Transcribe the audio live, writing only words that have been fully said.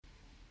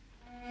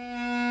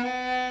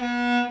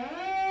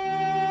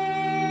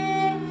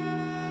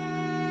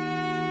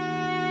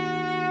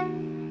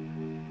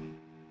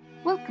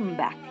Welcome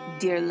back,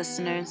 dear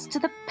listeners, to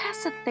the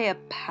Pasithea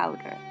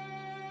Powder.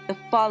 The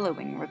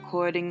following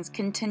recordings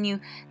continue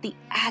the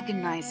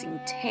agonizing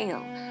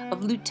tale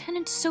of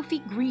Lieutenant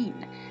Sophie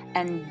Green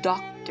and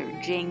Dr.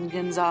 Jane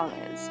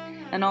Gonzalez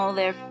and all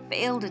their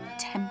failed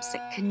attempts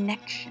at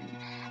connection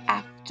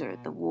after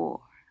the war.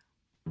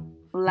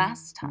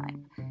 Last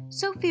time,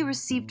 Sophie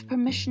received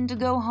permission to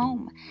go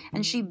home,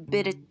 and she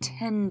bid a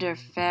tender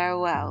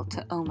farewell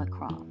to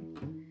Omicron.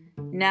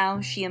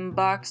 Now she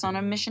embarks on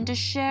a mission to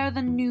share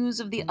the news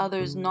of the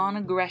other's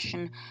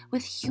non-aggression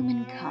with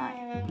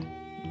humankind.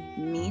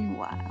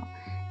 Meanwhile,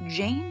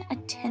 Jane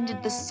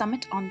attended the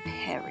summit on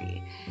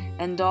Perry,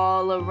 and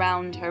all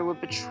around her were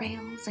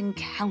betrayals and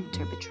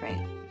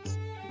counter-betrayals.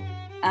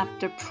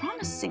 After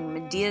promising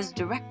Medea's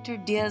director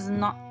Diaz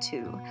not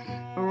to,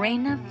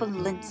 Reina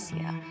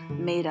Valencia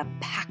made a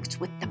pact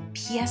with the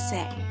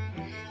PSA,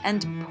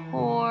 and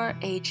poor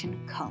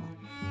Agent Cullen,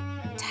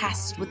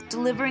 tasked with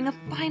delivering a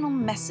final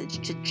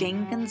message to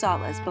Jane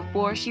Gonzalez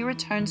before she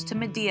returns to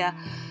Medea,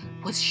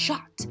 was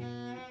shot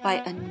by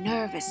a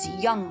nervous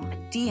young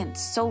Medean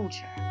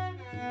soldier.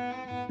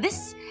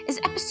 This is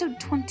episode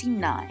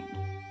 29,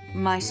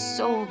 My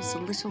Soul's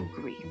Little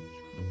Grief.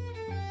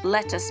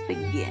 Let us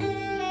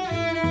begin.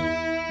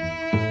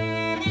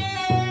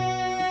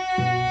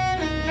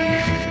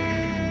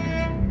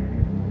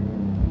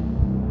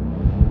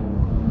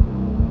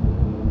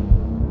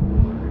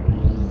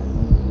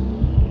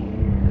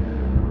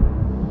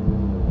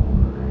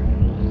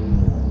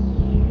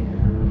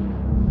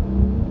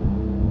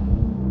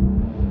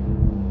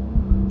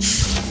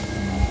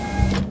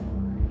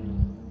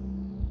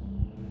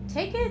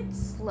 Take it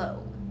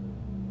slow.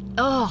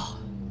 Oh,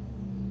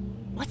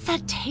 what's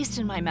that taste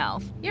in my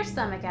mouth? Your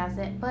stomach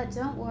acid, but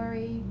don't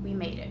worry, we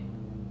made it.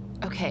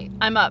 Okay,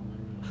 I'm up.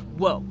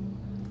 Whoa.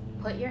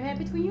 Put your head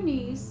between your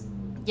knees.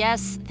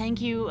 Yes,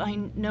 thank you. I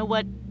know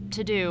what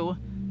to do.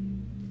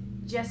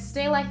 Just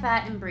stay like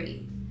that and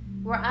breathe.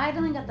 We're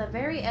idling at the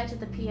very edge of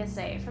the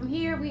PSA. From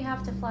here, we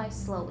have to fly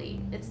slowly.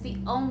 It's the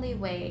only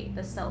way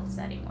the stealth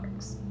setting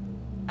works.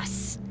 A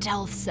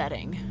stealth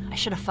setting. I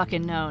should have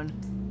fucking known.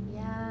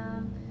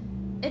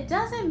 It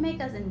doesn't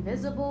make us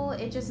invisible,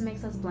 it just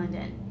makes us blend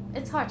in.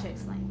 It's hard to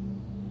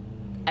explain.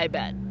 I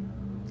bet.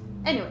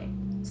 Anyway,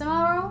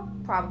 tomorrow,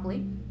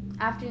 probably,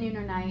 afternoon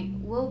or night,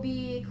 will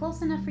be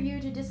close enough for you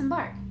to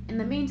disembark. In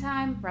the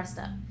meantime, rest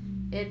up.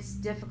 It's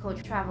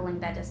difficult traveling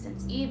that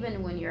distance,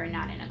 even when you're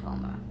not in a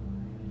coma.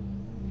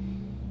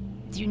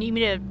 Do you need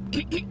me to...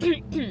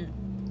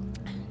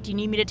 Do you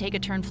need me to take a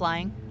turn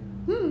flying?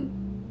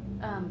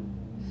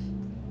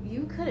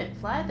 You couldn't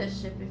fly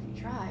this ship if you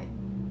tried.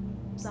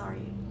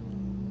 Sorry.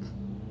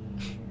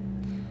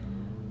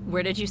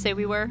 Where did you say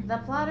we were? The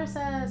plotter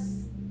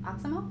says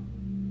Oximo?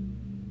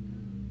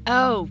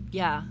 Oh,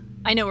 yeah.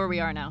 I know where we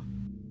are now.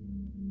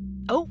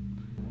 Oh.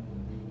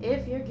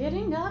 If you're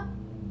getting up,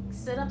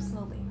 sit up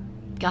slowly.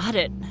 Got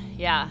it.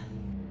 Yeah.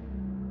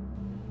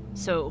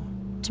 So,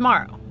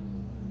 tomorrow.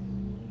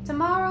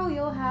 Tomorrow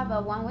you'll have a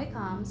one-way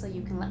comm so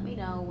you can let me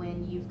know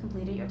when you've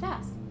completed your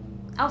task.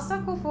 I'll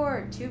circle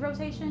for 2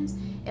 rotations.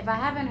 If I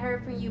haven't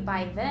heard from you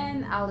by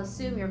then, I'll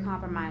assume you're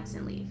compromised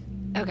and leave.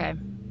 Okay.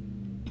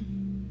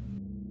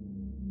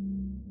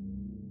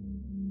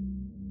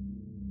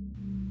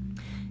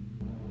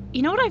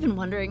 You know what I've been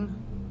wondering?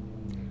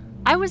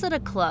 I was at a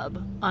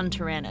club on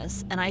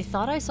Tyrannus, and I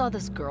thought I saw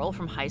this girl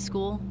from high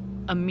school,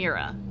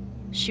 Amira.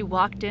 She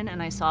walked in,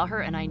 and I saw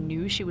her, and I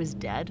knew she was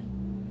dead.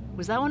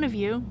 Was that one of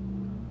you?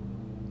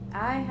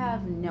 I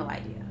have no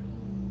idea.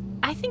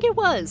 I think it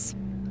was.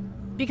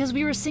 Because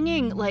we were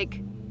singing,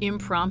 like,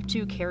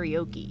 impromptu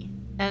karaoke.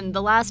 And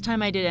the last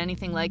time I did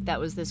anything like that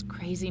was this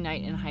crazy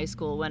night in high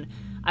school when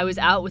I was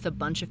out with a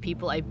bunch of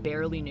people I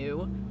barely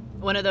knew.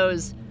 One of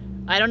those,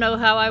 I don't know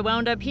how I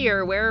wound up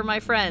here, where are my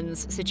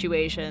friends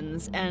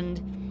situations.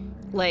 And,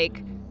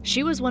 like,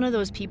 she was one of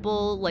those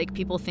people, like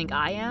people think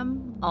I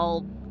am,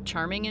 all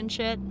charming and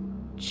shit.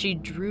 She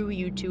drew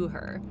you to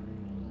her.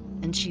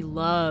 And she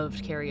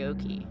loved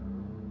karaoke.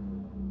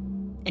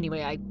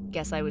 Anyway, I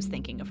guess I was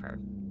thinking of her.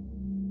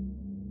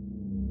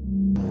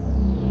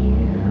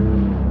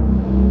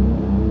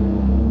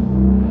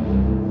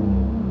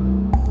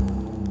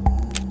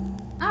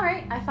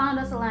 I found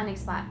us a landing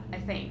spot, I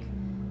think.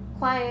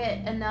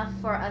 Quiet enough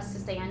for us to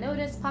stay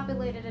unnoticed,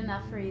 populated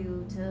enough for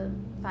you to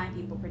find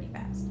people pretty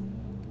fast.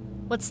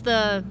 What's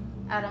the...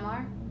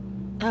 Adamar?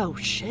 Oh,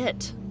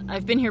 shit.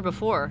 I've been here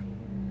before.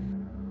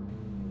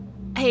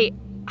 Hey,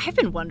 I've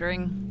been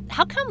wondering,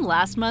 how come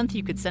last month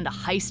you could send a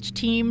heist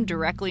team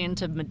directly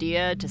into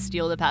Medea to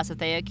steal the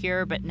Pasithea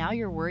cure, but now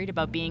you're worried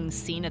about being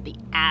seen at the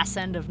ass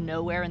end of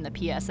nowhere in the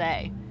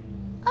PSA?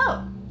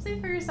 Oh, see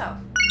for yourself.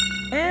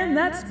 And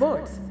that's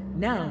sports.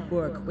 Now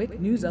for a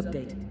quick news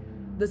update.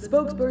 The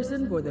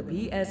spokesperson for the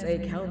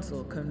PSA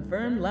Council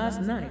confirmed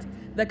last night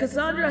that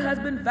Cassandra has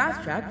been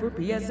fast-tracked for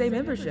PSA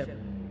membership,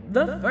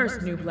 the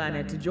first new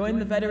planet to join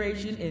the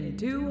Federation in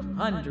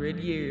 200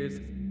 years.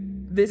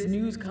 This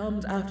news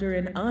comes after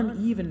an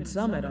uneven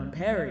summit on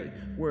Perry,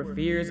 where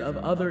fears of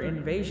other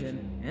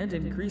invasion and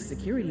increased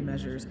security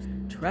measures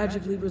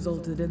tragically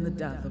resulted in the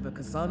death of a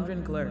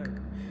Cassandran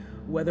clerk.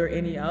 Whether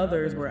any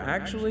others were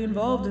actually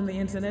involved in the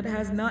incident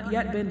has not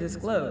yet been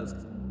disclosed.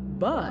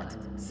 But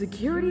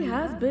security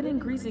has been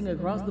increasing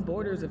across the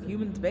borders of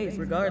human space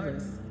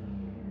regardless.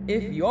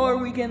 If your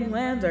weekend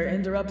plans are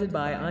interrupted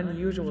by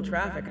unusual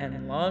traffic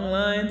and long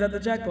lines at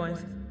the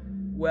checkpoints,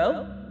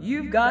 well,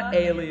 you've got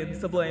aliens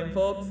to blame,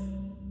 folks.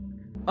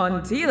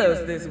 On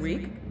Telos this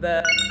week,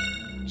 the...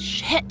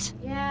 Shit!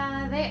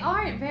 Yeah, they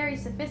aren't very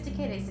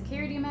sophisticated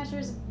security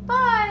measures,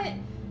 but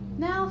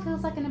now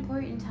feels like an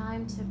important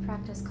time to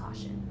practice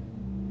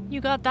caution. You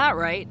got that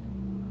right.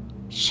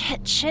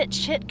 Shit.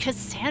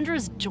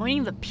 Cassandra's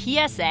joining the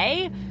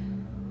PSA?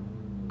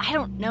 I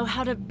don't know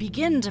how to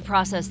begin to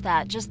process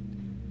that. Just,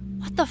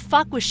 what the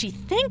fuck was she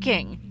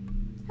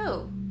thinking?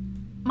 Who?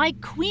 My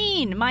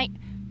queen,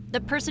 the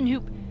person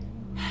who...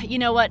 You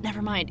know what,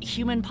 never mind.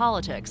 Human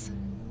politics.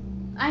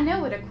 I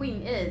know what a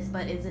queen is,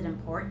 but is it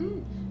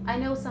important? I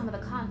know some of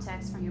the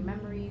context from your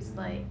memories,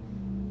 but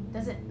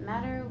does it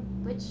matter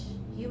which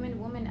human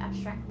woman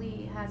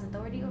abstractly has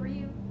authority over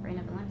you?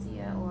 Reina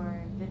Valencia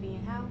or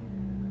Vivian Howe?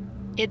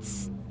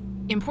 It's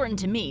important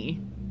to me,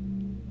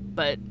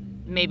 but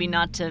maybe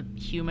not to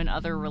human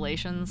other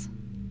relations.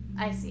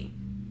 I see.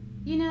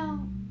 You know,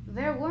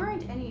 there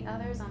weren't any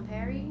others on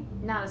Perry,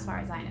 not as far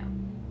as I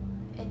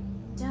know.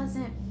 It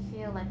doesn't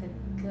feel like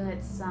a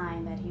good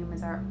sign that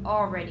humans are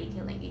already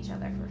killing each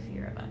other for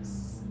fear of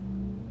us.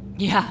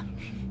 Yeah.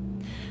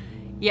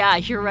 Yeah,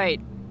 you're right.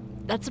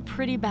 That's a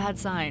pretty bad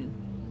sign.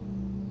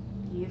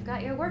 You've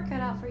got your work cut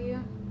out for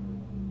you.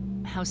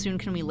 How soon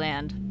can we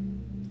land?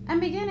 I'm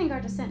beginning our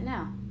descent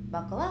now.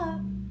 Buckle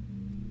up.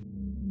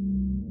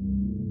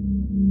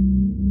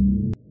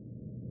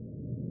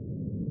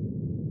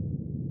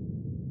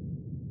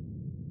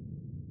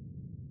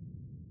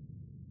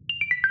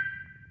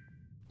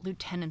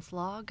 Lieutenant's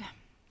log.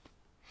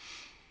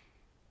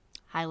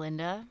 Hi,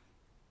 Linda.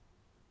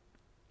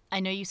 I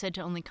know you said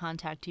to only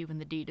contact you when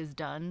the deed is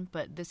done,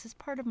 but this is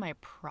part of my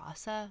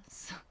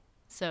process.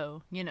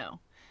 So, you know.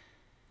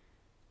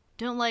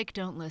 Don't like,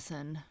 don't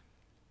listen.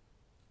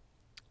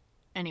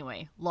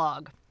 Anyway,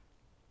 log.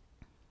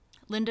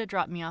 Linda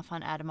dropped me off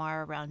on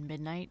Adamar around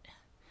midnight.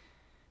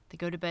 They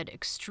go to bed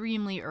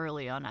extremely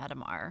early on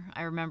Adamar.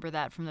 I remember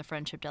that from the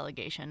friendship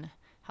delegation.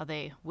 How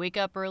they wake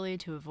up early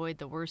to avoid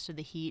the worst of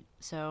the heat.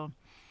 So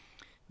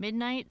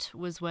midnight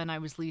was when I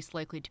was least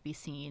likely to be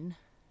seen.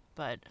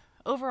 But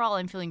overall,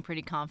 I'm feeling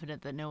pretty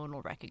confident that no one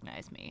will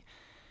recognize me.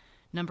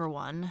 Number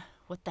one,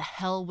 what the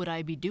hell would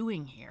I be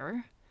doing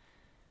here?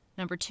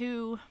 Number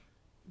two,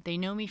 they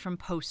know me from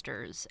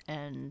posters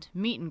and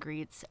meet and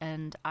greets,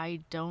 and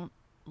I don't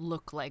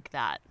look like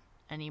that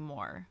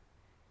anymore.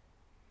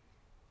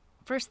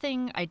 First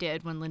thing I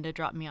did when Linda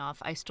dropped me off,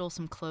 I stole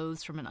some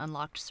clothes from an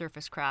unlocked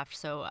surface craft,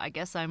 so I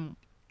guess I'm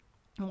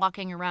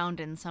walking around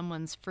in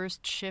someone's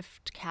first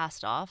shift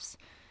cast-offs.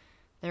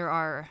 There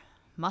are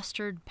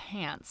mustard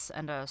pants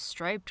and a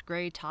striped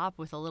gray top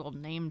with a little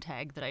name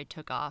tag that I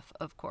took off,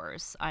 of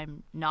course.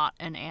 I'm not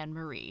an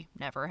Anne-Marie,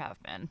 never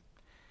have been.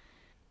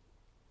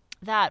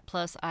 That,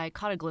 plus I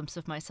caught a glimpse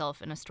of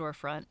myself in a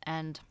storefront,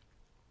 and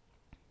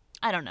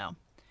I don't know.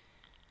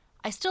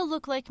 I still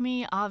look like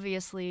me,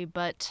 obviously,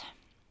 but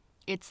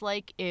it's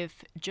like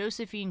if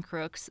Josephine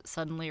Crooks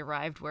suddenly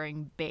arrived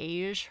wearing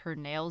beige, her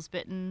nails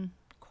bitten,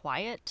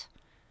 quiet.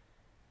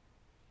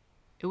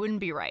 It wouldn't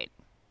be right.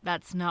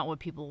 That's not what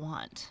people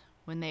want.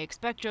 When they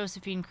expect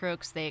Josephine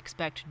Crooks, they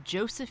expect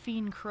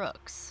Josephine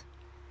Crooks.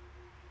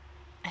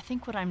 I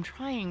think what I'm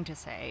trying to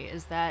say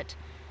is that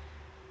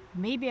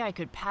maybe I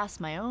could pass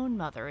my own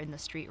mother in the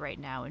street right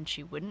now and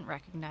she wouldn't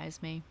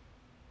recognize me.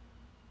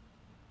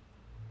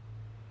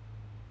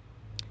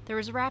 There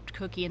was a wrapped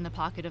cookie in the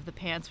pocket of the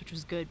pants, which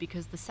was good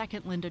because the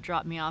second Linda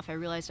dropped me off, I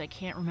realized I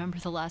can't remember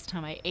the last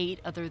time I ate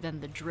other than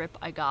the drip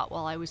I got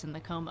while I was in the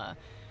coma.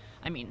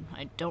 I mean,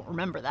 I don't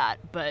remember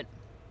that, but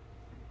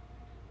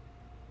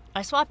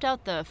I swapped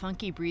out the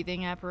funky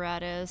breathing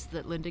apparatus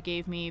that Linda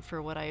gave me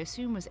for what I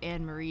assume was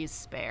Anne-Marie's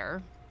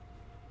spare.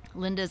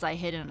 Linda's I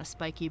hid in a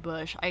spiky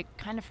bush. I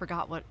kind of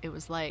forgot what it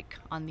was like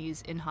on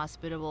these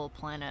inhospitable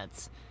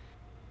planets.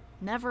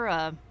 Never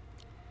a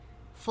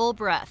full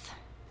breath.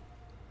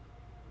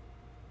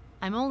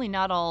 I'm only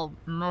not all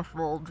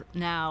muffled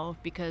now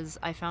because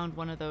I found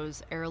one of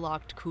those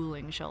airlocked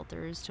cooling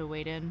shelters to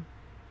wait in.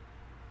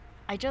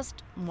 I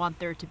just want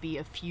there to be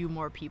a few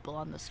more people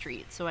on the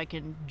street so I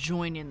can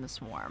join in the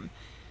swarm.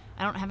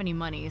 I don't have any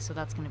money, so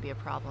that's going to be a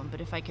problem,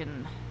 but if I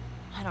can,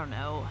 I don't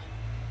know,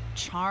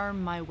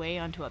 charm my way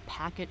onto a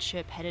packet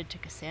ship headed to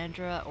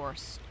Cassandra or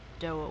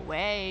stow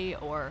away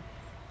or...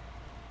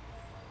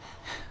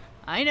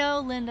 I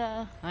know,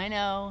 Linda, I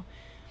know.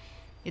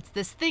 It's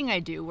this thing I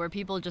do where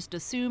people just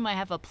assume I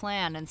have a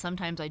plan, and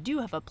sometimes I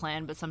do have a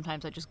plan, but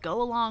sometimes I just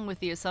go along with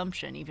the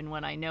assumption, even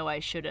when I know I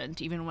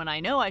shouldn't, even when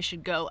I know I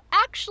should go,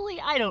 actually,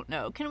 I don't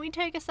know. Can we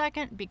take a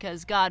second?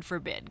 Because God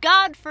forbid.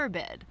 God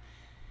forbid.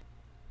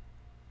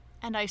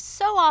 And I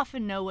so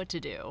often know what to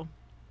do.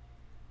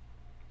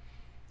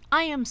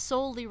 I am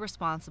solely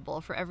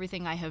responsible for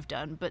everything I have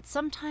done, but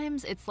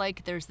sometimes it's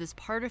like there's this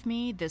part of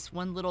me, this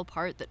one little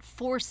part, that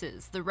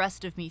forces the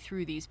rest of me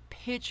through these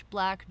pitch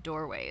black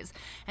doorways.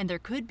 And there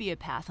could be a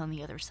path on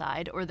the other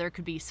side, or there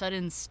could be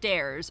sudden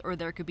stairs, or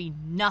there could be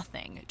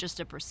nothing, just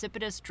a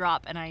precipitous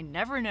drop, and I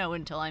never know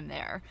until I'm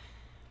there.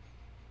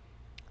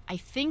 I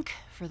think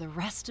for the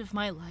rest of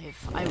my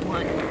life, I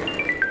want...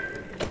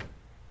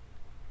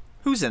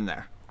 Who's in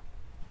there?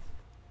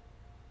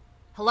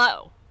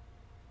 Hello.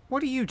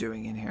 What are you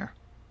doing in here?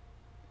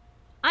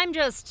 I'm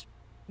just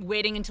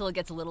waiting until it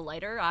gets a little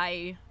lighter.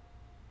 I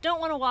don't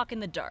want to walk in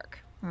the dark.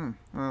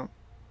 Well,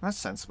 that's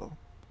sensible.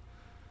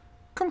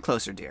 Come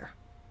closer, dear.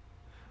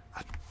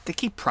 They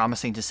keep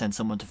promising to send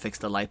someone to fix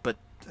the light, but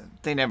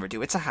they never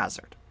do. It's a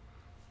hazard.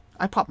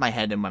 I pop my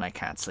head in when I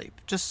can't sleep,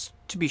 just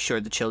to be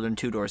sure the children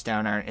 2 doors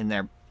down aren't in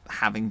there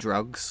having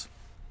drugs.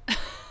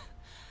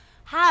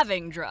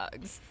 Having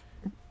drugs?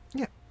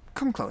 Yeah,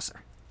 come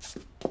closer.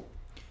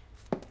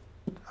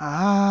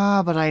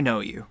 But I know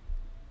you.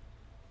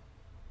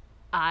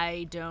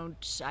 I don't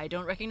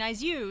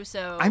recognize you,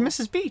 so... I'm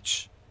Mrs.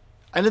 Beach.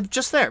 I live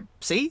just there,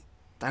 see?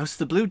 The house with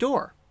the blue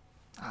door.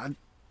 I'll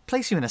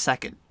place you in a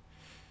second.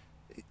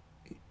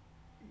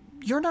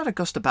 You're not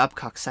Augusta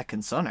Babcock's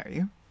second son, are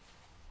you?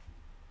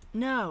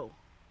 No.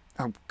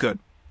 Oh, good.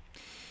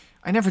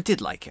 I never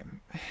did like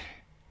him.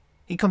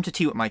 He'd come to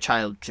tea with my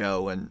child,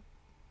 Joe, and...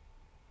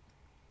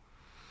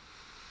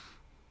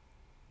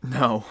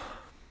 No.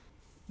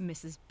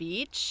 Mrs.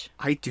 Beach?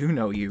 I do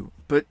know you,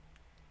 but...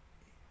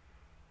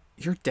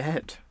 You're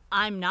dead.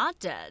 I'm not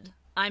dead.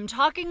 I'm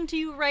talking to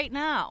you right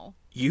now.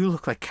 You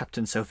look like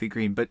Captain Sophie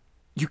Green, but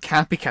you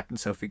can't be Captain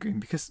Sophie Green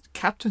because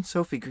Captain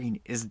Sophie Green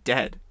is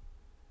dead.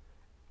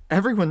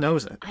 Everyone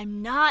knows it.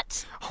 I'm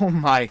not... Oh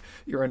my,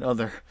 you're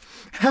another.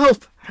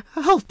 Help!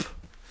 Help!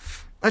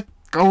 Let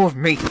go of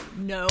me.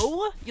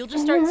 No, you'll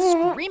just start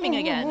screaming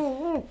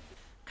again.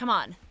 Come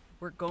on,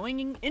 we're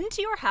going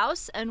into your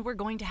house and we're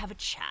going to have a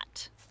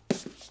chat.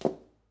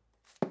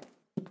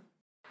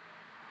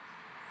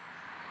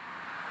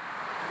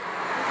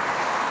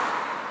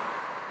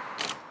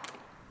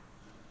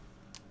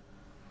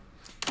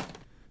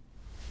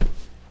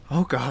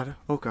 Oh God,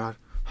 oh God.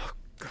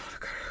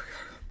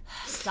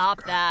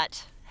 Stop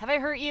that. Have I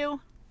hurt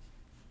you?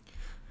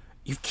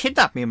 You've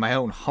kidnapped me in my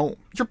own home.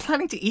 You're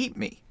planning to eat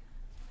me.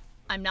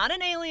 I'm not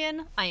an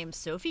alien. I am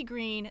Sophie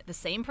Green, the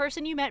same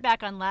person you met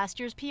back on last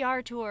year's PR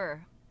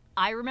tour.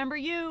 I remember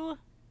you.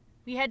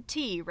 We had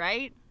tea,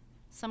 right?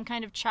 Some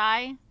kind of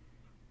chai?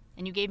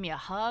 And you gave me a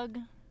hug?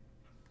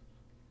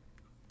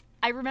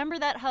 I remember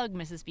that hug,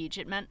 Mrs. Beach.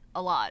 It meant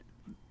a lot.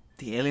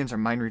 The aliens are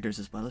mind readers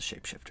as well as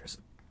shapeshifters.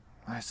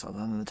 I saw that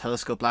on the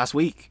telescope last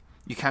week.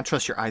 You can't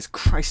trust your eyes.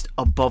 Christ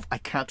above, I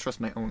can't trust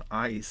my own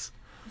eyes.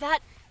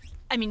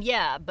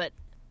 Yeah, but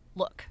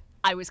look,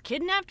 I was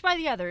kidnapped by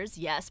the others,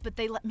 yes, but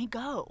they let me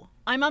go.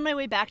 I'm on my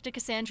way back to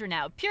Cassandra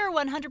now. Pure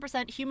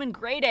 100% human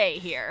grade A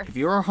here. If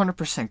you're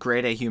 100%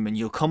 grade A human,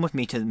 you'll come with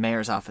me to the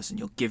mayor's office and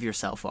you'll give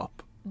yourself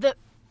up.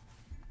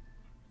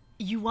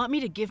 You want me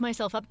to give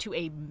myself up to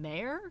a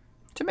mayor?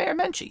 To Mayor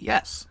Menchie,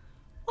 yes.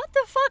 What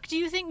the fuck do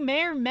you think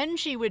Mayor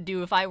Menchie would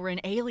do if I were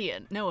an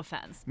alien? No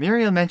offense.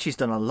 Muriel Menchie's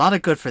done a lot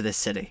of good for this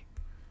city.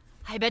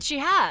 I bet she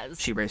has.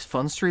 She raised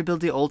funds to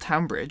rebuild the Old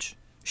Town Bridge.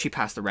 She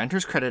passed the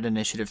Renters Credit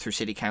Initiative through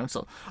City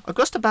Council.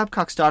 Augusta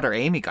Babcock's daughter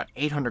Amy got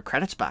 800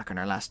 credits back on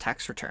her last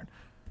tax return,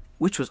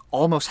 which was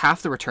almost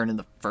half the return in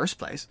the first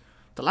place.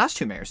 The last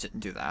 2 mayors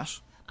didn't do that.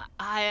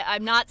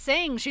 I'm not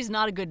saying she's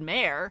not a good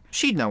mayor.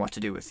 She'd know what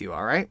to do with you,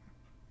 all right?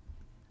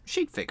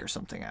 She'd figure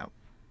something out.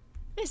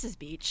 Mrs.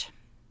 Beach,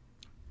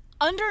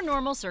 under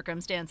normal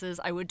circumstances,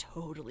 I would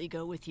totally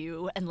go with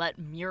you and let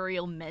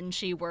Muriel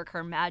Menchie work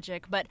her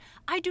magic, but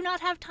I do not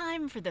have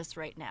time for this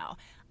right now.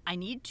 I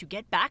need to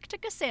get back to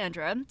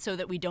Cassandra so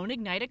that we don't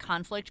ignite a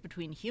conflict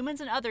between humans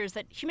and others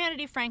that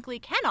humanity frankly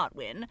cannot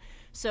win,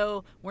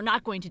 so we're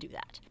not going to do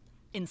that.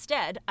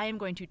 Instead, I am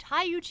going to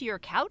tie you to your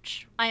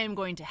couch. I am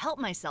going to help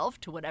myself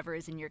to whatever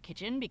is in your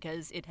kitchen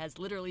because it has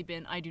literally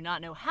been I do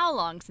not know how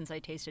long since I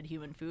tasted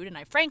human food and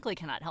I frankly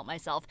cannot help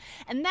myself.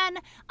 And then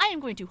I am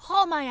going to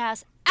haul my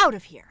ass out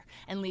of here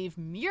and leave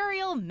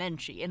Muriel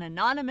Menchie an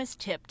anonymous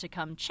tip to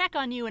come check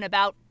on you in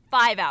about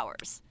 5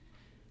 hours.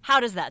 How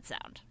does that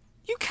sound?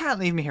 You can't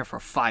leave me here for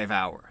 5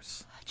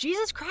 hours.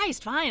 Jesus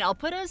Christ, fine. I'll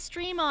put a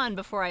stream on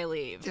before I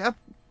leave. Yeah,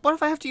 what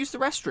if I have to use the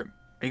restroom?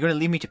 Are you going to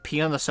leave me to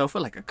pee on the sofa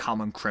like a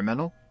common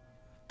criminal?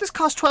 This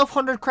costs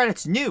 1,200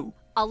 credits new.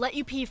 I'll let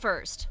you pee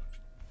first.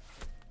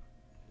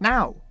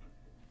 Now.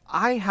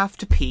 I have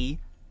to pee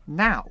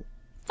now.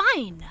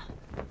 Fine.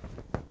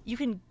 You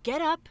can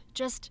get up,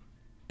 just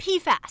pee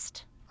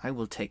fast. I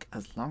will take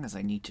as long as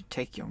I need to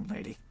take, young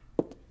lady.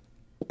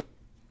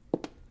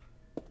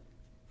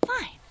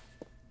 Fine.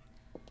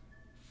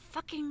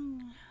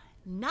 Fucking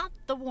not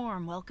the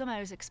warm welcome I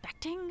was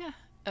expecting.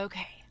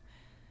 Okay.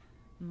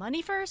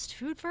 Money first,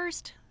 food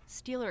first,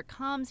 steal her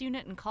comms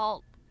unit and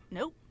call...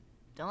 Nope,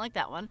 don't like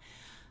that one.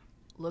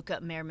 Look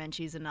up Mayor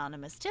Menchie's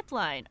anonymous tip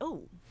line.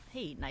 Oh,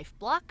 Hey, knife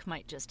block,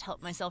 might just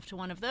help myself to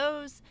one of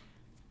those.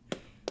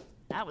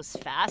 That was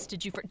fast.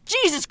 Did you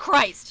Jesus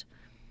Christ!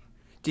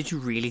 Did you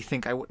really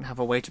think I wouldn't have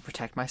a way to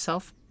protect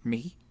myself?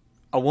 Me?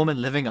 A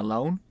woman living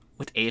alone?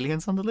 With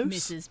aliens on the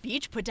loose? Mrs.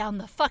 Beach, put down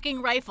the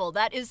fucking rifle.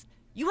 That is...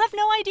 You have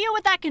no idea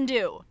what that can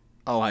do.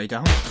 Oh, I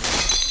don't?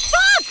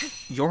 Fuck!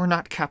 You're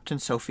not Captain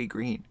Sophie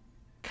Green.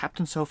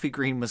 Captain Sophie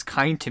Green was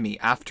kind to me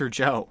after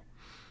Joe.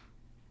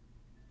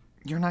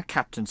 You're not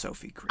Captain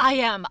Sophie Green. I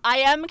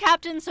am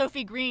Captain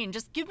Sophie Green.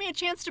 Just give me a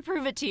chance to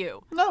prove it to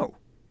you. No.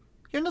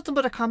 You're nothing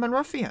but a common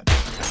ruffian.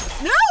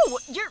 No!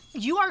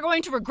 You are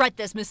going to regret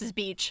this, Mrs.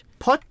 Beach.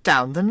 Put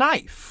down the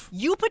knife.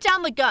 You put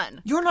down the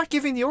gun. You're not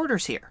giving the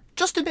orders here.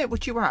 Just admit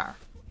what you are.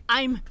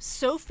 I'm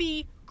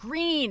Sophie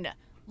Green.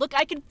 Look,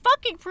 I can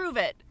fucking prove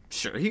it.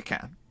 Sure you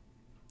can.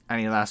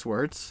 Any last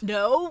words?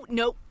 No,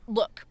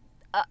 look.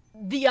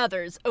 The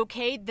others,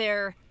 okay?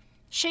 They're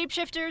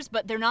shapeshifters,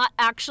 but they're not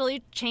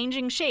actually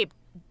changing shape.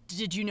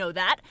 Did you know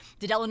that?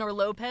 Did Eleanor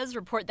Lopez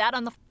report that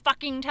on the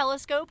fucking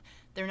telescope?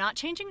 They're not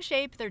changing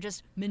shape, they're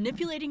just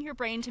manipulating your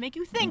brain to make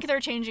you think they're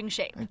changing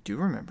shape. I do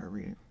remember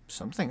reading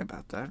something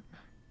about that.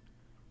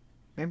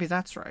 Maybe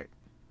that's right.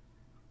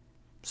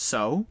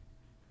 So?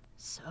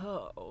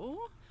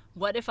 So?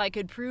 What if I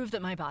could prove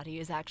that my body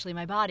is actually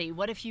my body?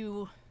 What if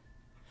you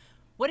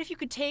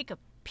could take a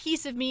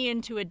piece of me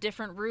into a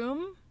different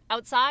room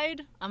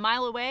outside, a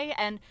mile away,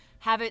 and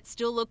have it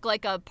still look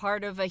like a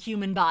part of a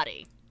human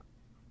body?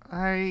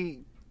 I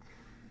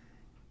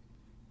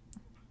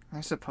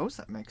suppose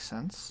that makes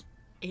sense.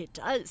 It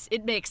does.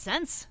 It makes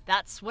sense.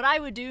 That's what I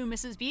would do,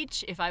 Mrs.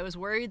 Beach. If I was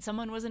worried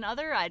someone was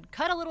another, I'd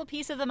cut a little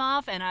piece of them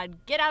off and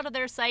I'd get out of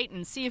their sight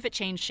and see if it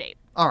changed shape.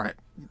 All right.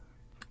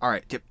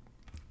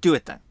 Do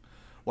it then.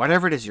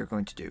 Whatever it is you're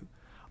going to do.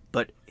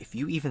 But if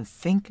you even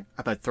think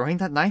about throwing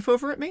that knife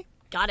over at me...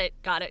 Got it.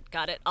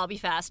 I'll be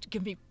fast.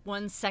 Give me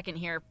 1 second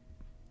here.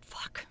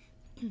 Fuck.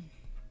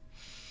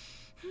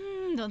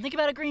 Don't think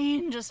about it,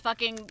 Green. Just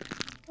fucking...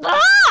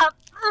 Ah!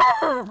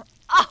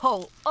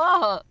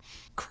 Oh!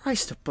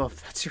 Christ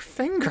above, that's your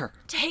finger.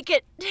 Take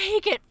it.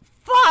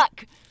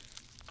 Fuck!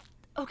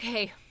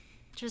 Okay,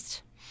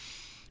 just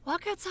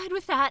walk outside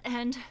with that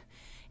and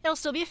it'll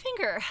still be a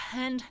finger.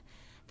 And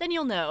then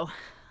you'll know.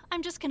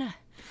 I'm just gonna...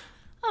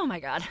 Oh my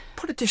god.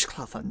 Put a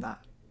dishcloth on that.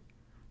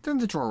 They're in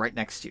the drawer right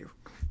next to you.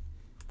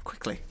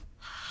 Quickly.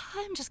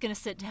 I'm just gonna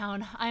sit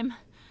down.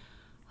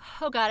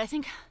 Oh god, I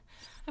think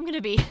I'm gonna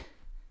be...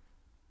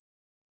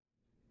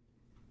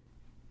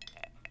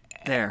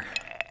 There.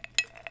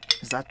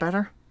 Is that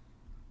better?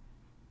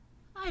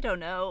 I don't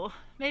know.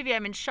 Maybe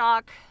I'm in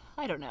shock.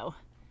 I don't know.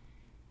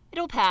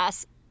 It'll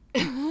pass.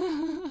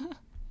 I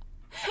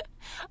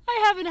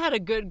haven't had a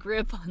good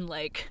grip on,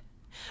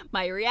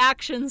 my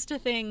reactions to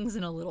things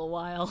in a little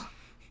while.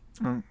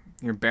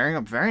 You're bearing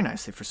up very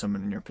nicely for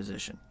someone in your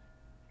position.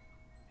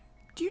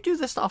 Do you do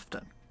this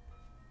often?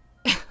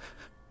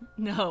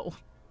 No.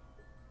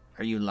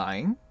 Are you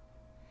lying?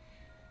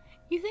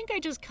 You think I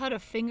just cut a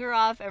finger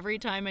off every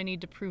time I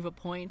need to prove a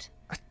point?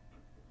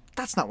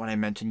 That's not what I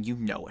meant, and you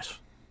know it.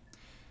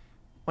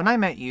 When I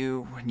met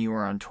you when you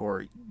were on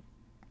tour,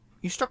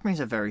 you struck me as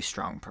a very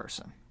strong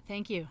person.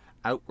 Thank you.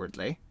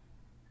 Outwardly.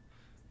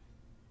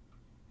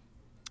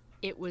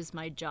 It was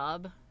my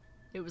job.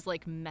 It was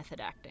like method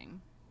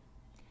acting.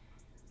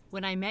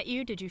 When I met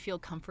you, did you feel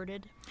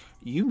comforted?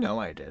 You know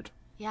I did.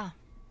 Yeah.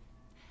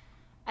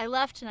 I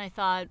left and I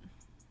thought,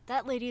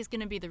 that lady is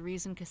going to be the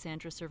reason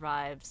Cassandra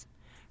survives.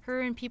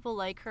 Her and people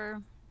like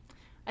her.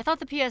 I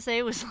thought the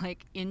PSA was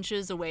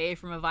inches away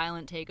from a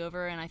violent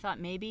takeover, and I thought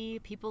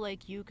maybe people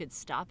like you could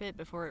stop it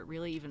before it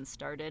really even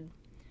started.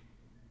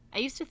 I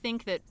used to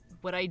think that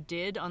what I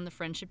did on the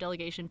friendship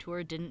delegation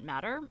tour didn't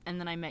matter,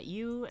 and then I met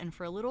you, and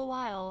for a little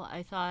while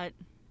I thought...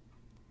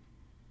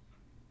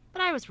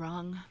 But I was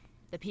wrong.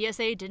 The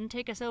PSA didn't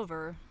take us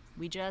over.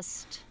 We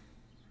just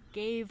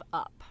gave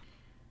up.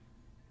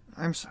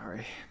 I'm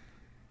sorry.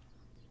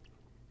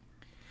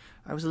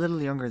 I was a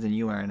little younger than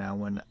you are now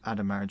when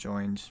Adamar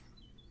joined.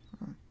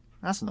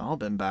 Hasn't all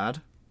been bad.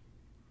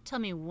 Tell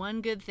me one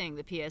good thing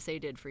the PSA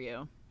did for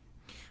you.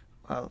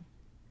 Well,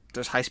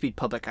 there's high-speed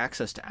public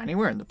access to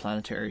anywhere in the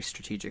Planetary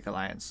Strategic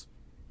Alliance.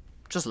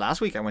 Just last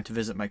week I went to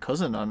visit my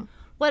cousin on...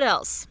 What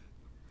else?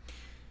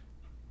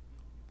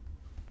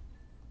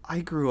 I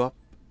grew up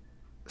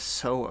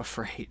so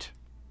afraid.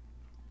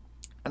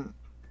 And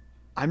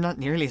I'm not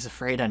nearly as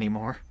afraid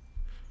anymore.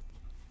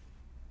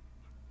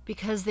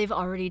 Because they've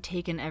already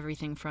taken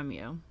everything from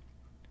you.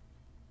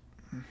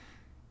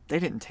 They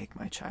didn't take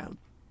my child.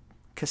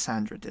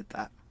 Cassandra did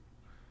that.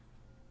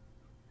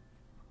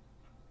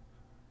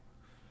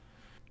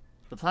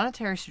 The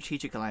Planetary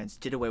Strategic Alliance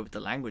did away with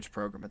the language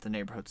program at the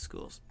neighborhood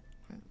schools.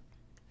 And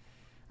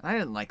I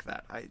didn't like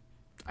that.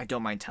 I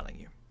don't mind telling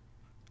you.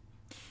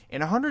 In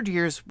 100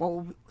 years, what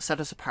will set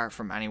us apart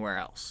from anywhere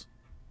else?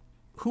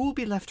 Who will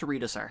be left to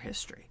read us our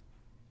history?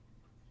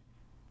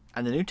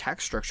 And the new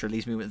tax structure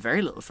leaves me with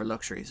very little for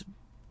luxuries,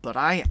 but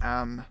I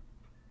am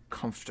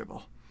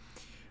comfortable.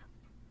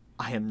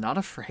 I am not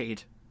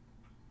afraid.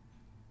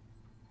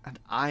 And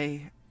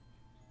I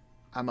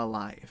I'm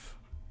alive.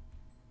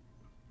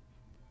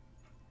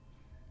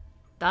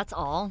 That's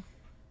all?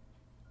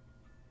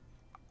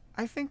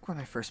 I think when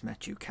I first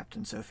met you,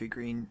 Captain Sophie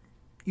Green,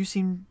 you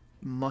seemed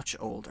much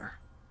older.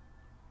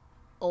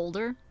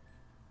 Older?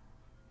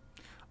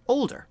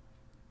 Older.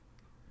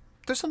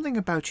 There's something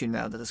about you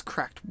now that is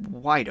cracked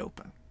wide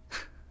open.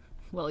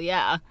 Well,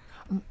 yeah.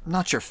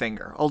 Not your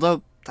finger,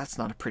 although that's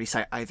not a pretty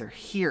sight either.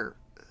 Here,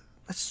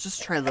 let's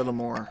just try a little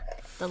more.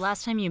 The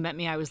last time you met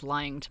me, I was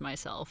lying to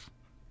myself.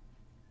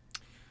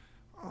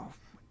 Oh,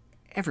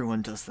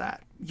 everyone does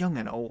that, young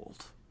and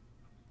old.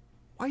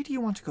 Why do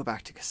you want to go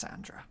back to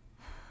Cassandra?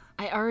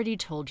 I already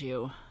told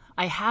you.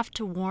 I have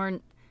to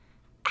warn...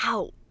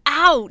 Ow!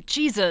 Ow!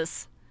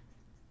 Jesus!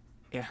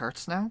 It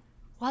hurts now?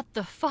 What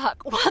the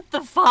fuck? What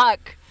the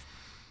fuck?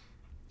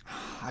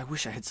 I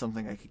wish I had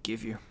something I could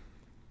give you.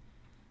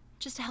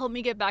 Just help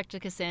me get back to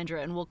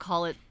Cassandra and we'll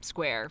call it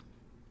square.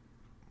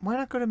 Why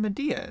not go to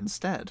Medea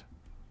instead?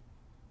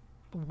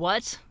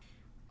 What?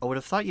 I would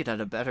have thought you'd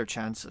had a better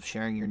chance of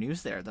sharing your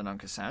news there than on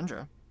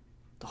Cassandra.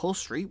 The whole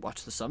street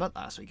watched the summit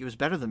last week. It was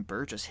better than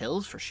Burgess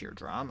Hills for sheer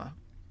drama.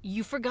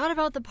 You forgot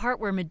about the part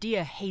where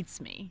Medea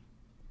hates me.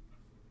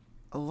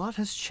 A lot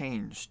has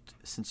changed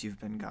since you've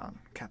been gone,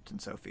 Captain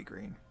Sophie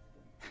Green.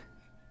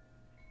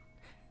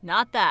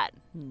 Not that.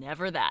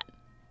 Never that.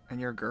 And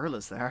your girl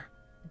is there.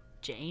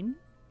 Jane?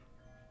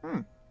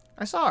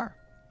 I saw her.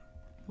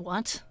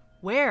 What?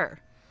 Where?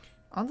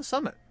 On the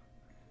summit.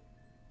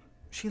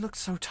 She looked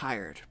so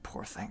tired,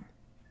 poor thing.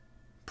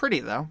 Pretty,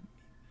 though.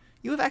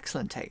 You have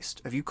excellent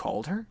taste. Have you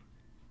called her?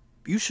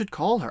 You should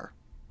call her.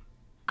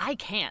 I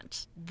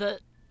can't.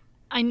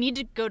 I need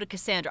to go to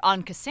Cassandra.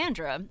 On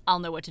Cassandra, I'll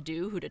know what to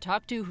do, who to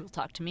talk to, who'll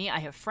talk to me. I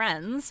have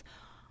friends.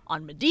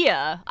 On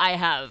Medea, I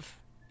have...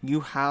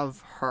 You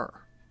have her.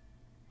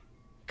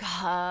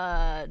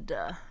 God,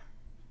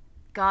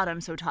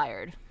 I'm so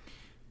tired.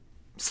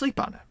 Sleep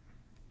on it.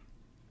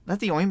 Let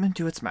the ointment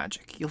do its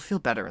magic. You'll feel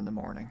better in the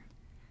morning.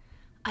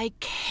 I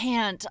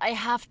can't. I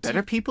have to...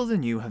 Better people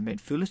than you have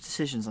made foolish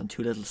decisions on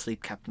too little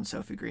sleep, Captain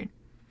Sophie Green.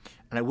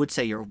 And I would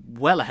say you're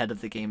well ahead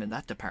of the game in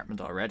that department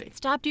already. It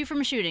stopped you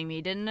from shooting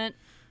me, didn't it?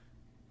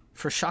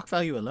 For shock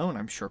value alone,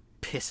 I'm sure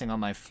pissing on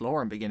my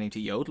floor and beginning to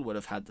yodel would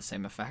have had the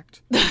same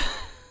effect.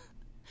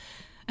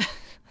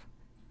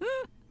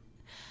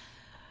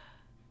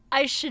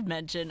 I should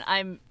mention,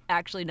 I'm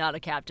actually not a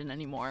captain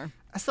anymore.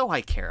 As though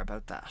I care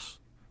about that.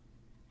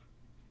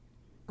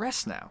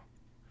 Rest now.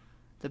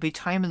 There'll be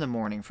time in the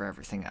morning for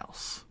everything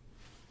else.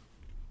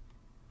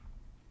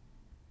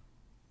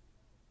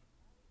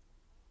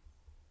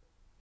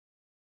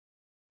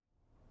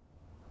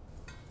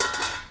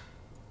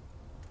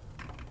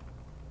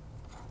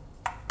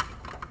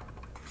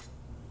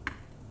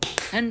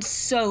 And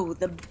so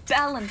the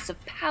balance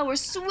of power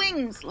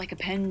swings like a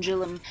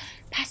pendulum,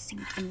 passing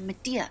from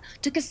Medea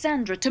to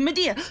Cassandra to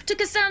Medea to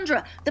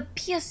Cassandra, the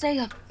PSA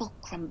a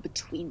fulcrum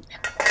between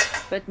them.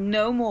 But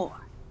no more.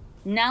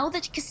 Now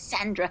that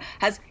Cassandra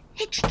has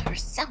hitched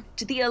herself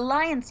to the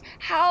alliance,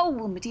 how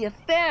will Medea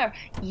fare,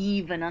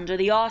 even under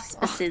the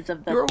auspices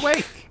of the... You're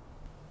awake!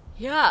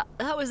 Yeah,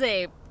 that was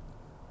a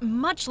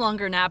much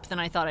longer nap than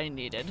I thought I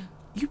needed.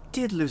 You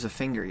did lose a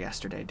finger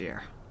yesterday,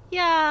 dear.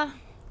 Yeah,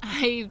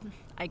 I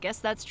guess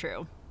that's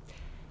true.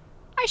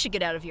 I should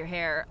get out of your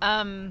hair.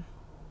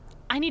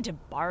 I need to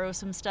borrow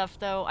some stuff,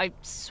 though. I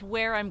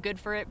swear I'm good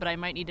for it, but I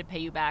might need to pay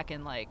you back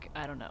in, I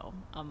don't know,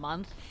 a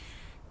month.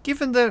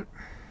 Given the...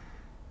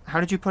 How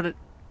did you put it?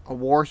 A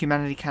war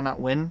humanity cannot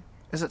win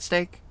is at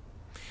stake?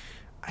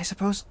 I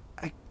suppose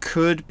I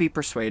could be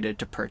persuaded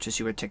to purchase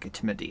you a ticket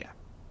to Medea.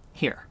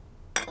 Here.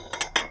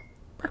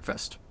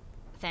 Breakfast.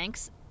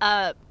 Thanks.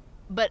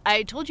 But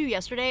I told you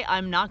yesterday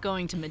I'm not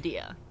going to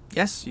Medea.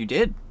 Yes, you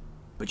did.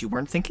 But you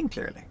weren't thinking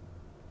clearly.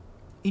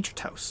 Eat your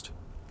toast.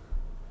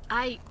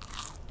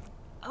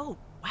 Oh,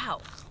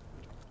 wow.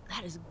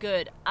 That is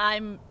good.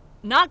 I'm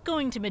not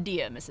going to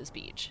Medea, Mrs.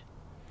 Beach.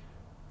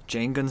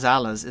 Jane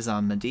Gonzalez is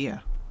on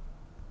Medea.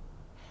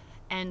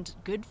 And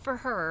good for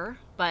her,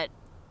 but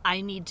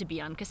I need to be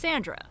on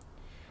Cassandra.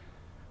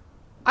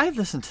 I've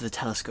listened to the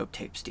telescope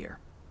tapes, dear.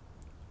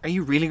 Are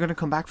you really going to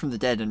come back from the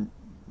dead and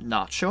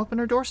not show up on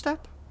her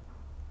doorstep?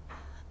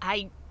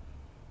 I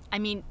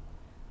mean,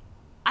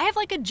 I have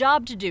a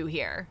job to do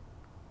here.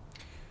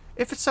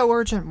 If it's so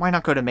urgent, why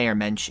not go to Mayor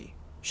Menchie?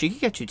 She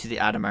could get you to the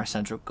Adamar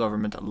central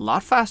government a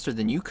lot faster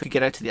than you could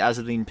get out to the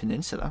Azaleen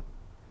Peninsula.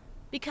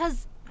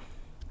 Because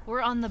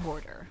we're on the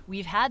border.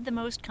 We've had the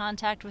most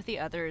contact with the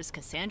others.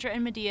 Cassandra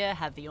and Medea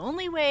have the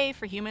only way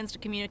for humans to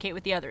communicate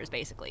with the others,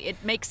 basically.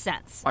 It makes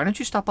sense. Why don't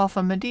you stop off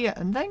on Medea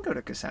and then go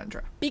to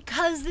Cassandra?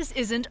 Because this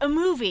isn't a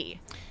movie.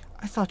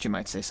 I thought you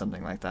might say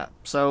something like that,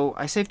 so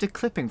I saved a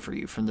clipping for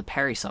you from the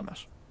Perry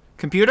Summit.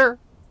 Computer,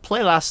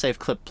 play last saved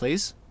clip,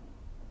 please.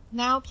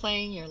 Now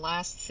playing your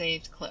last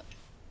saved clip.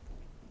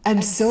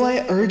 And so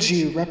I urge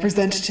you,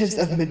 representatives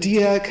of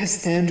Medea,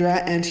 Cassandra,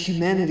 and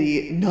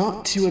humanity,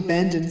 not to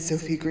abandon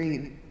Sophie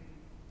Green.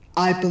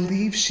 I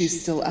believe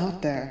she's still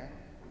out there.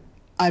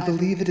 I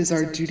believe it is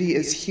our duty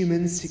as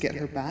humans to get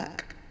her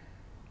back.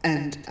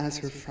 And as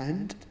her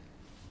friend,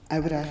 I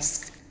would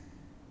ask,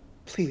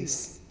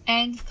 please.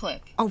 End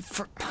clip. Oh,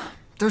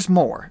 there's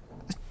more.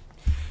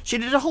 She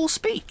did a whole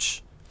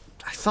speech.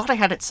 I thought I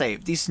had it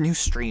saved. These new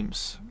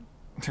streams,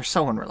 they're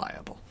so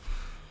unreliable.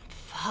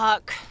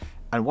 Fuck.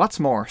 And what's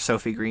more,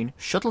 Sophie Green,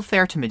 shuttle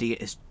fare to Medea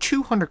is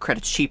 200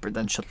 credits cheaper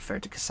than shuttle fare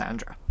to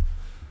Cassandra.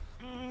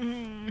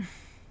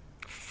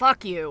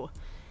 Fuck you.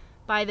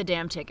 Buy the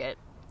damn ticket.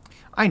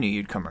 I knew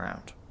you'd come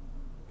around.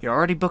 You're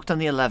already booked on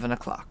the 11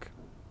 o'clock.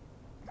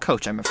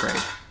 Coach, I'm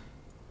afraid.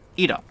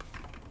 Eat up.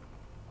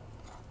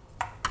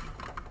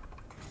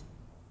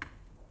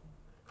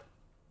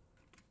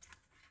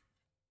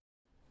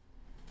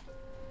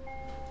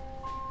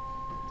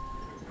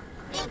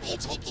 We'll be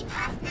taking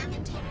off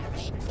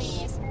momentarily.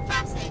 Please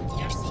fasten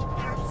your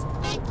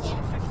seatbelts. Thank you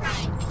for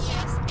flying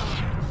PS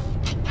Air.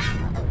 And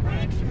now a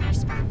word from our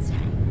sponsor.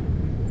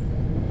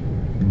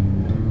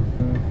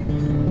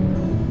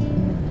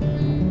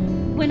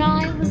 When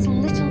I was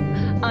little,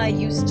 I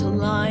used to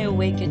lie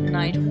awake at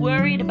night,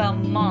 worried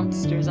about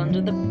monsters under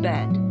the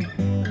bed.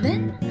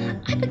 Then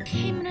I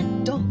became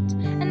an adult,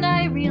 and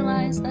I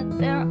realized that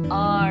there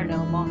are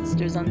no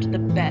monsters under the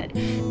bed.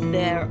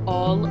 They're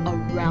all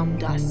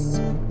around us.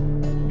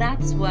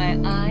 That's why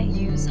I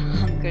use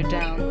Hunker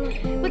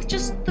Down. With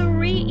just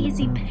 3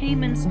 easy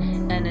payments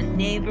and a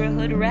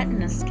neighborhood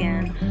retina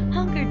scan,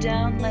 Hunker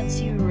Down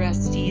lets you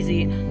rest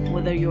easy,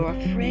 whether you're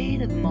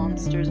afraid of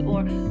monsters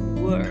or,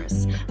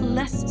 worse,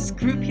 less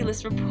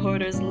scrupulous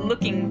reporters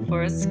looking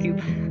for a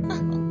scoop.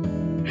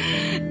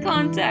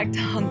 Contact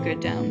Hunker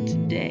Down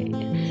today.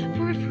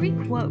 For a free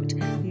quote,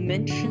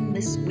 mention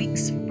this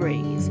week's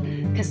phrase,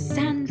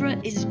 Cassandra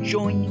is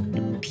joining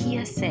the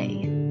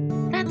PSA.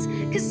 That's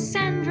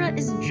Cassandra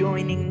is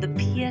joining the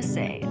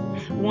PSA.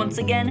 Once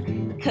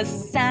again,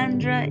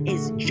 Cassandra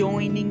is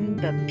joining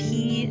the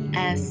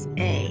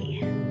PSA.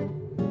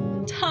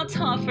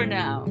 Ta-ta for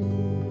now.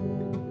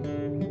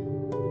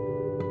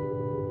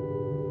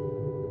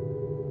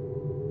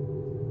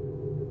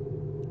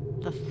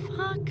 The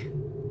fuck?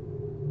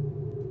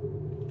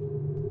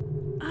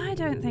 I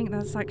don't think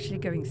that's actually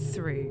going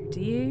through,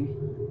 do you?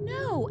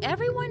 No,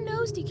 everyone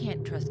knows you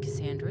can't trust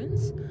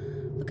Cassandrans.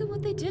 Look at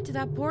what they did to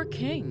that poor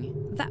king.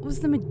 That was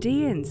the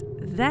Medeans.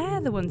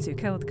 They're the ones who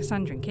killed the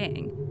Cassandran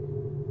king.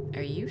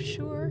 Are you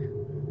sure?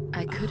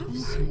 I could have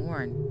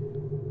sworn.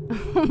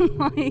 Oh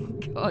my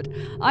god.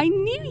 I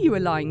knew you were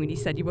lying when you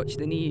said you watched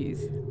the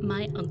news.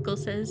 My uncle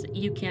says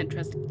you can't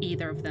trust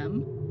either of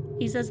them.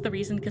 He says the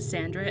reason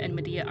Cassandra and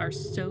Medea are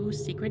so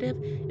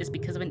secretive is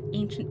because of an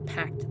ancient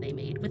pact they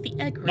made with the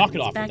Egg Knock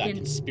it off with back that in...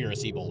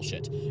 conspiracy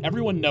bullshit.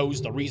 Everyone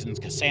knows the reasons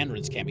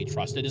Cassandrans can't be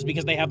trusted is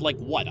because they have, like,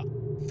 what, a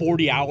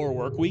 40-hour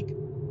work week?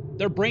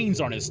 Their brains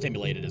aren't as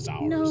stimulated as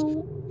ours.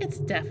 No, it's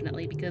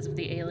definitely because of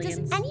the aliens.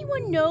 Does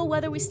anyone know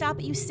whether we stop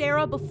at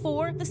Ysera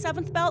before the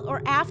 7th belt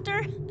or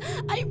after?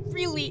 I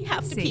really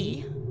have to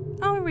pee.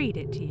 I'll read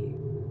it to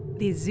you.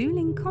 The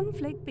Azuling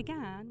conflict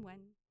began when...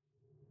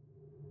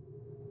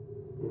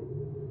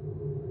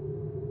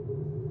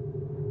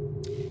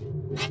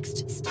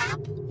 Next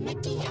stop,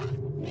 Medea.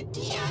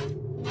 Medea,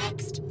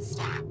 next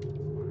stop.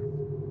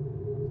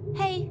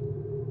 Hey.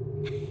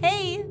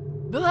 Hey.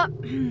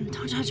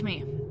 Don't touch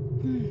me.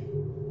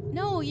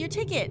 No, your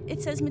ticket.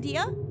 It says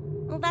Medea.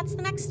 Well, that's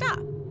the next stop.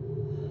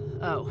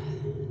 Oh,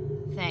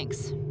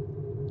 thanks.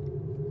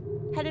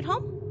 Headed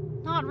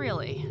home? Not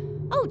really.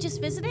 Oh,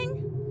 just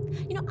visiting?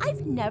 You know,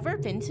 I've never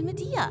been to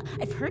Medea.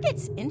 I've heard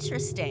it's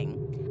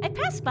interesting. I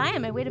pass by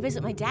on my way to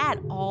visit my dad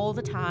all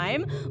the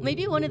time.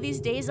 Maybe one of these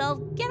days I'll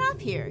get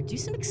off here, do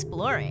some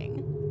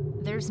exploring.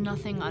 There's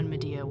nothing on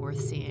Medea worth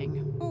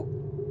seeing. Well,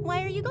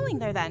 why are you going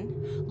there then?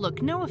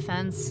 Look, no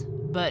offense,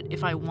 but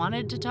if I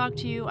wanted to talk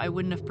to you, I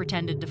wouldn't have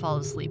pretended to fall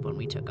asleep when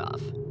we took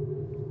off.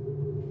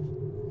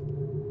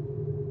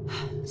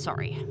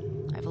 Sorry.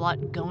 I have a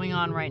lot going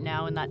on right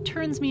now, and that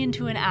turns me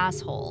into an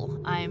asshole.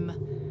 I'm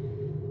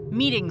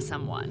meeting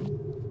someone.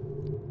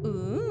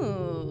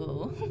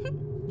 Ooh.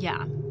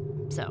 Yeah,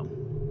 so.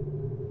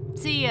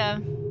 See ya.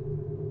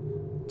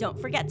 Don't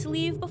forget to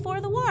leave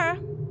before the war.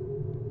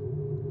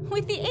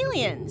 With the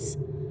aliens.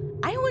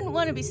 I wouldn't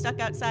want to be stuck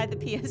outside the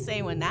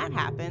PSA when that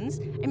happens.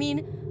 I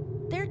mean,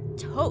 they're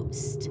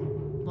toast.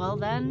 Well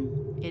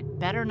then, it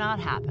better not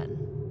happen.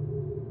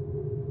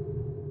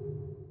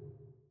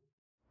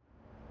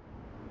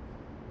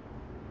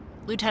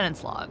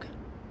 Lieutenant's log.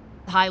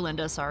 Hi,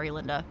 Linda. Sorry,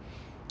 Linda.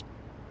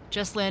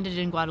 Just landed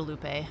in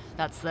Guadalupe.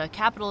 That's the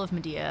capital of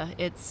Medea.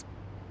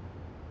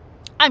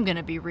 I'm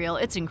gonna be real,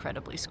 it's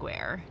incredibly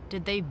square.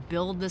 Did they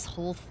build this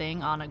whole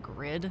thing on a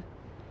grid?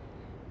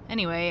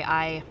 Anyway,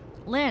 I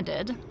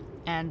landed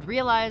and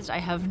realized I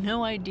have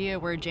no idea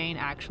where Jane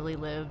actually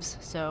lives,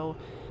 so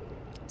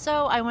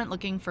I went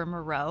looking for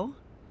Moreau.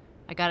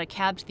 I got a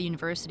cab to the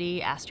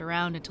university, asked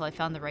around until I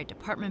found the right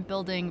department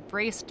building,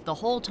 braced the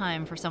whole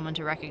time for someone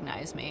to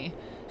recognize me.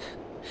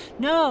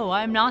 No,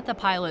 I'm not the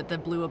pilot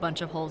that blew a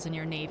bunch of holes in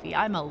your Navy.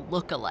 I'm a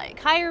look-alike.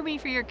 Hire me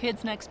for your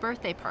kid's next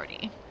birthday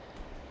party.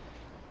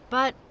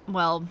 But,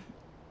 well,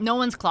 no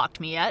one's clocked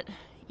me yet.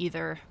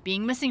 Either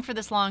being missing for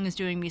this long is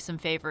doing me some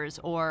favors,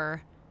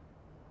 or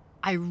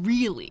I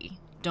really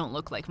don't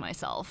look like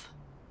myself.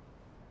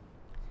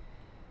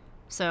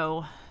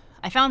 So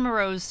I found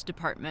Moreau's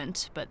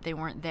department, but they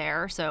weren't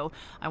there, so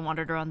I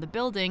wandered around the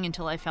building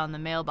until I found the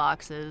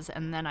mailboxes,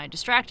 and then I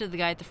distracted the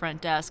guy at the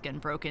front desk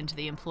and broke into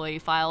the employee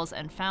files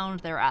and found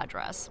their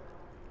address.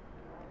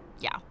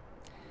 Yeah.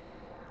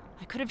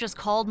 I could have just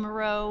called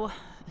Moreau,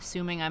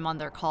 assuming I'm on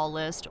their call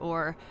list,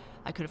 or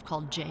I could have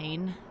called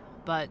Jane,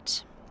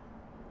 but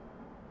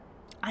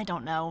I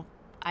don't know.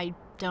 I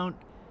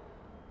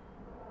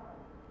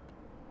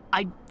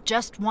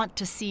just want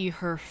to see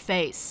her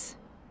face.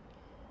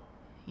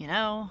 You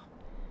know?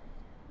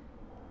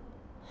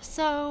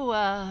 So,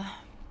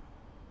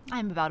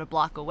 I'm about a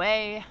block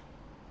away.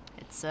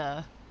 It's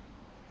a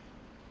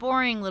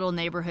boring little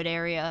neighborhood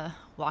area,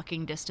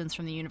 walking distance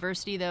from the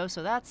university, though,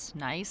 so that's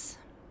nice.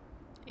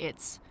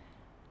 It's...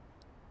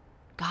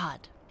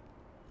 God.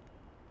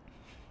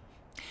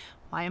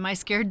 Why am I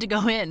scared to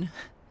go in?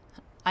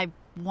 I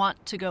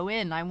want to go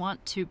in. I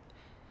want to...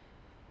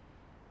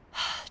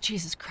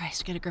 Jesus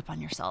Christ, get a grip on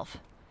yourself.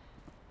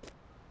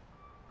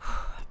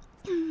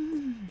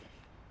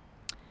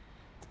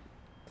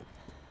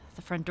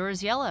 The front door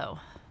is yellow.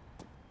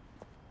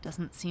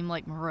 Doesn't seem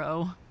like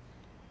Moreau.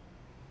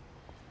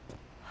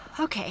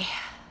 Okay.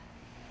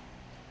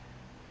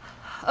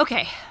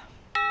 Okay.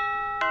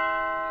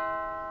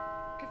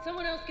 Can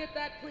someone else get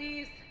that,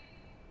 please?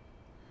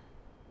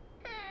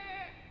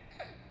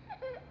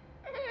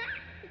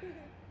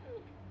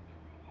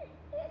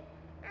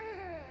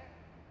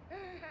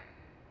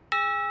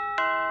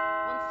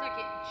 One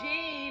second.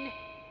 Jane!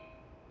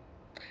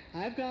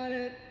 I've got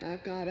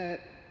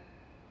it.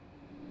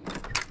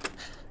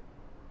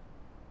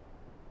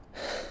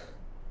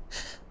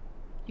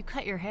 You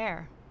cut your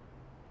hair.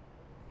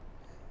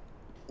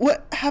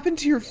 What happened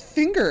to your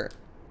finger?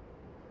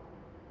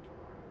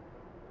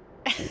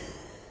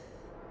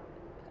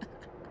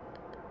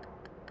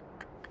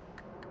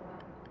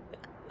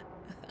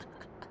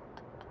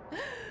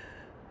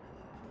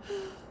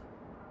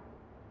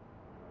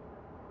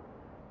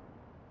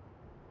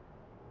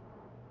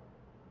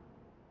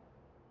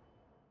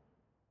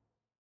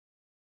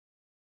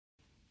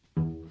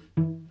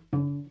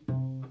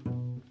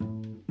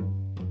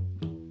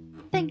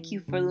 Thank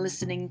you for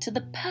listening to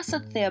the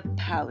Passathea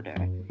Powder.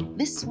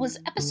 This was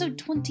episode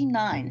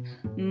 29,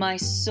 My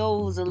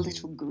Soul's a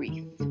Little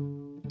Grief.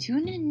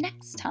 Tune in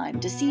next time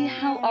to see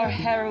how our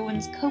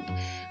heroines cope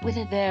with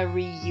their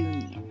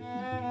reunion.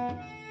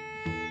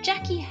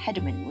 Jackie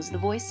Hedman was the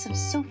voice of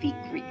Sophie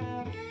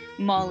Green.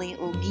 Molly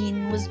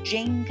Olguin was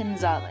Jane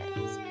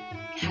Gonzalez.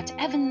 Kat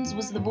Evans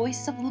was the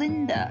voice of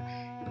Linda.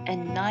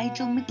 And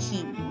Nigel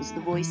McKean was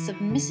the voice of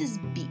Mrs.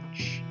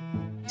 Beach.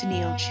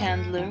 Tennille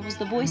Chandler was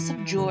the voice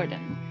of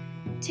Jordan.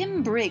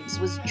 Tim Briggs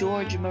was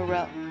George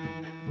Moreau.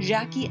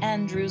 Jackie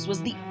Andrews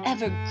was the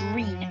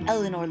evergreen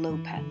Eleanor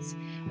Lopez.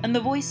 And the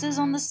voices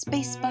on the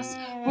space bus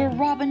were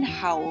Robin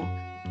Howell,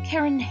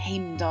 Karen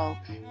Heimdahl,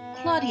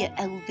 Claudia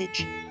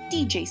Elvidge,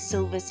 DJ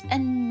Silvis,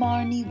 and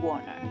Marnie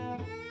Warner.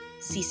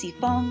 Cece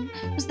Fong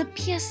was the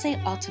PSA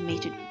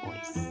automated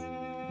voice.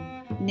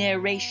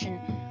 Narration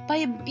by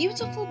a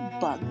beautiful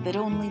bug that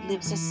only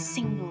lives a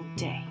single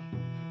day.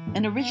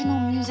 And original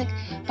music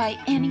by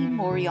Annie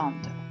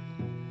Moriando.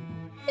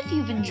 If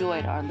you've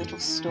enjoyed our little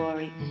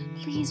story,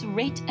 please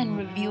rate and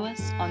review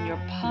us on your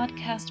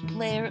podcast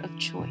player of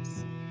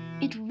choice.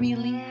 It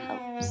really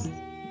helps.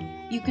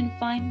 You can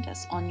find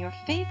us on your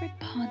favorite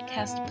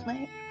podcast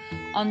player,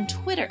 on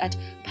Twitter at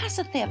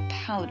Passathea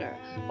Powder,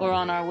 or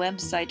on our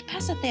website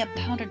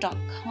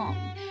passatheapowder.com,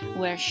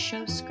 where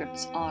show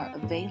scripts are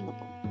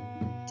available.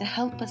 To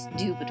help us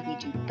do what we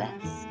do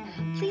best,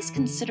 please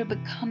consider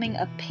becoming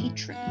a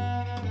patron.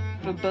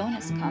 For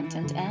bonus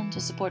content and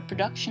to support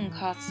production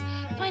costs,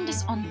 find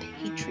us on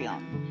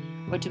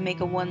Patreon. Or to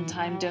make a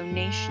one-time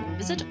donation,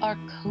 visit our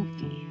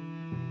Ko-fi.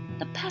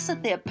 The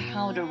Passathea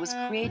Powder was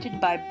created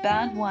by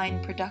Bad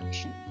Wine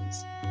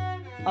Productions.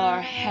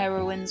 Our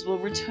heroines will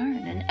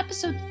return in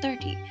episode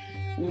 30.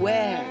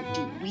 Where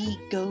do we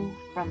go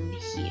from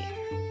here?